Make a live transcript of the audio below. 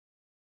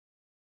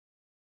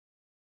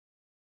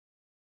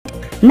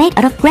made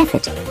out of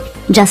graphite.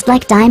 Just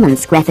like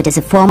diamonds, graphite is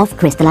a form of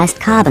crystallized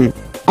carbon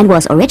and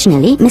was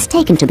originally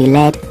mistaken to be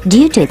lead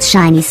due to its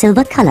shiny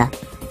silver color.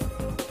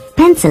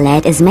 Pencil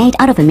lead is made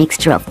out of a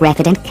mixture of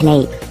graphite and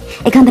clay,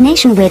 a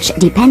combination which,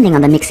 depending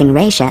on the mixing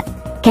ratio,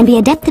 can be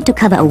adapted to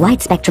cover a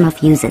wide spectrum of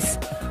uses.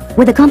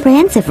 With a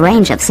comprehensive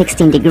range of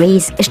 16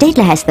 degrees,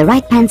 Staedtler has the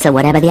right pencil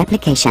whatever the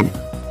application.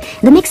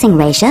 The mixing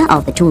ratio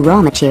of the two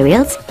raw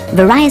materials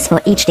varies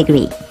for each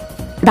degree.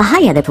 The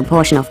higher the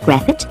proportion of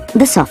graphite,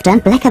 the softer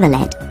and blacker the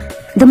lead.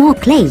 The more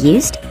clay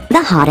used,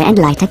 the harder and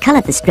lighter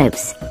colored the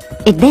strokes.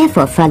 It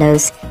therefore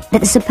follows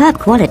that the superb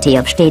quality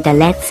of Staedtler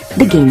leads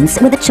begins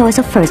with the choice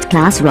of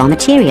first-class raw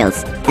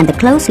materials and the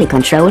closely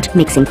controlled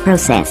mixing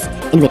process,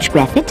 in which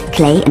graphite,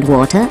 clay and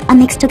water are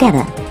mixed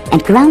together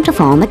and ground to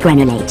form a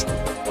granulate.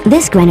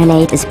 This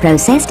granulate is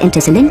processed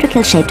into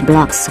cylindrical-shaped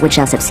blocks which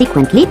are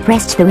subsequently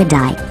pressed through a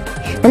die.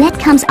 The lead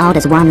comes out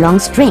as one long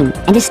string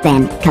and is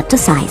then cut to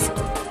size.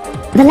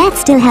 The leads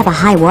still have a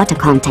high water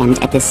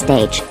content at this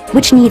stage,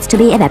 which needs to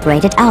be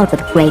evaporated out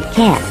with great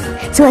care,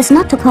 so as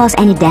not to cause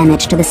any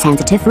damage to the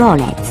sensitive raw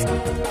leads.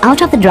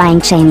 Out of the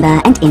drying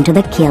chamber and into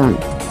the kiln,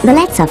 the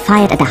leads are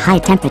fired at a high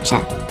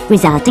temperature,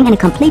 resulting in a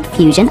complete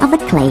fusion of the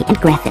clay and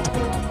graphite.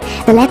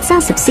 The leads are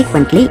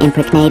subsequently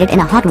impregnated in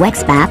a hot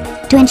wax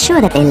bath to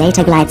ensure that they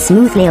later glide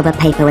smoothly over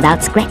paper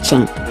without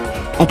scratching,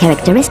 a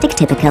characteristic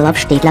typical of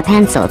Staedtler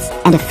pencils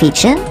and a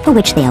feature for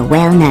which they are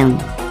well known.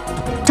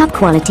 Top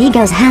quality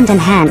goes hand in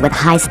hand with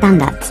high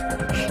standards.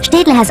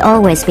 Staedtler has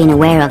always been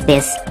aware of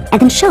this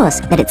and ensures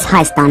that its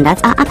high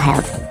standards are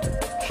upheld.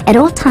 At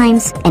all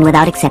times and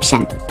without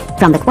exception,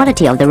 from the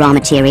quality of the raw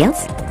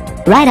materials,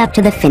 right up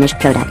to the finished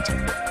product.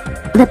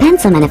 The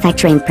pencil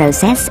manufacturing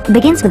process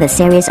begins with a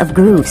series of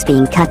grooves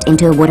being cut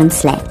into a wooden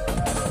sled.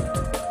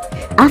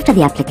 After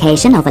the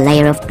application of a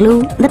layer of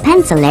glue, the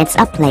pencil leads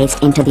are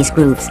placed into these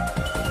grooves.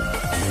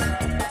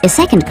 A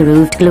second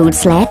grooved glued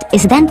sled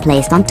is then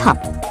placed on top,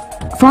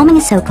 forming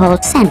a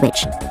so-called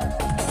sandwich.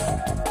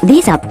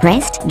 These are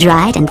pressed,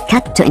 dried and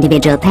cut to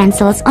individual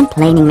pencils on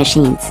planing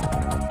machines.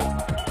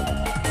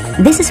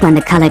 This is when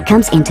the color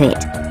comes into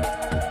it.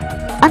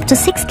 Up to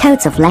 6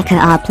 coats of lacquer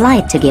are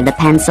applied to give the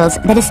pencils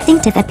their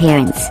distinctive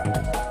appearance.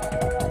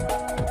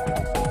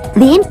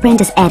 The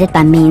imprint is added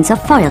by means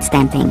of foil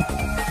stamping.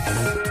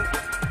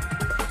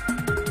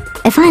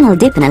 A final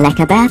dip in a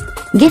lacquer bath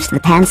gives the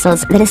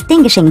pencils the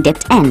distinguishing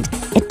dipped end,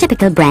 a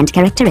typical brand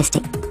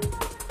characteristic.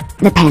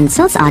 The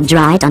pencils are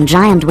dried on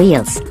giant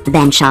wheels,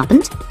 then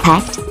sharpened,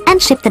 packed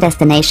and shipped to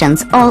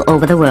destinations all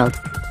over the world,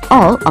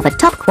 all of a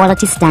top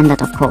quality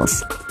standard of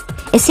course.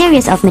 A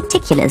series of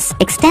meticulous,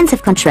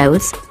 extensive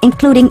controls,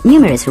 including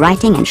numerous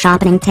writing and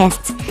sharpening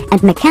tests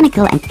and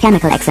mechanical and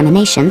chemical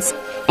examinations,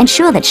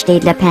 ensure that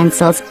Staedtler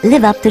pencils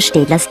live up to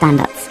Staedtler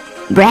standards,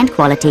 brand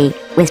quality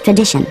with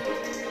tradition.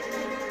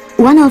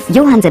 One of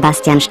Johann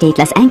Sebastian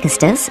Staedtler's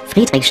ancestors,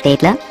 Friedrich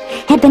Staedtler,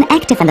 had been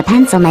active in the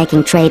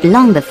pencil-making trade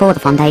long before the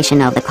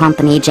foundation of the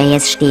company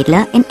J.S.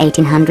 Staedtler in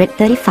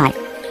 1835.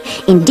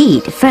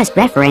 Indeed, first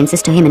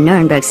references to him in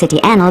Nuremberg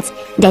city annals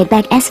date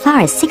back as far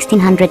as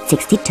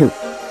 1662.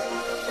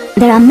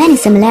 There are many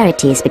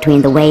similarities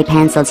between the way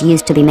pencils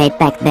used to be made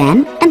back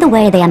then and the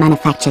way they are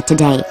manufactured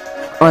today,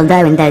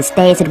 although in those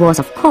days it was,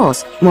 of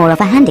course, more of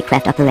a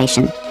handicraft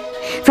operation.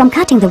 From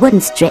cutting the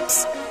wooden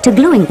strips, to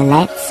gluing the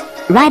leads,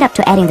 right up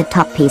to adding the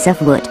top piece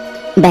of wood.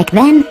 Back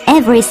then,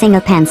 every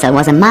single pencil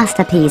was a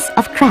masterpiece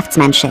of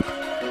craftsmanship.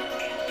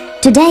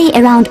 Today,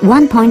 around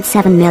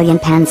 1.7 million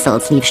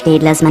pencils leave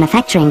Staedtler's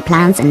manufacturing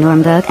plants in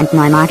Nuremberg and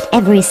Neumarkt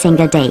every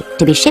single day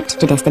to be shipped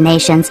to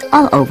destinations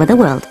all over the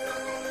world.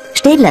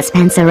 Staedtler's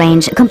pencil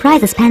range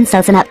comprises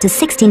pencils in up to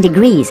 16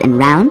 degrees in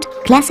round,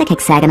 classic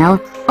hexagonal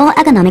or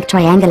ergonomic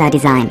triangular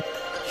design.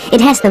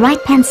 It has the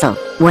right pencil,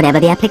 whatever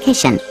the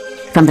application,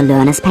 from the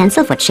learner's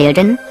pencil for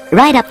children,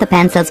 right up to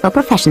pencils for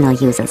professional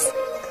users.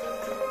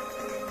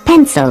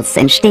 Pencils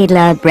in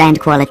Staedtler brand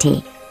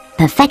quality.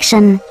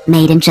 Perfection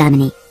made in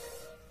Germany.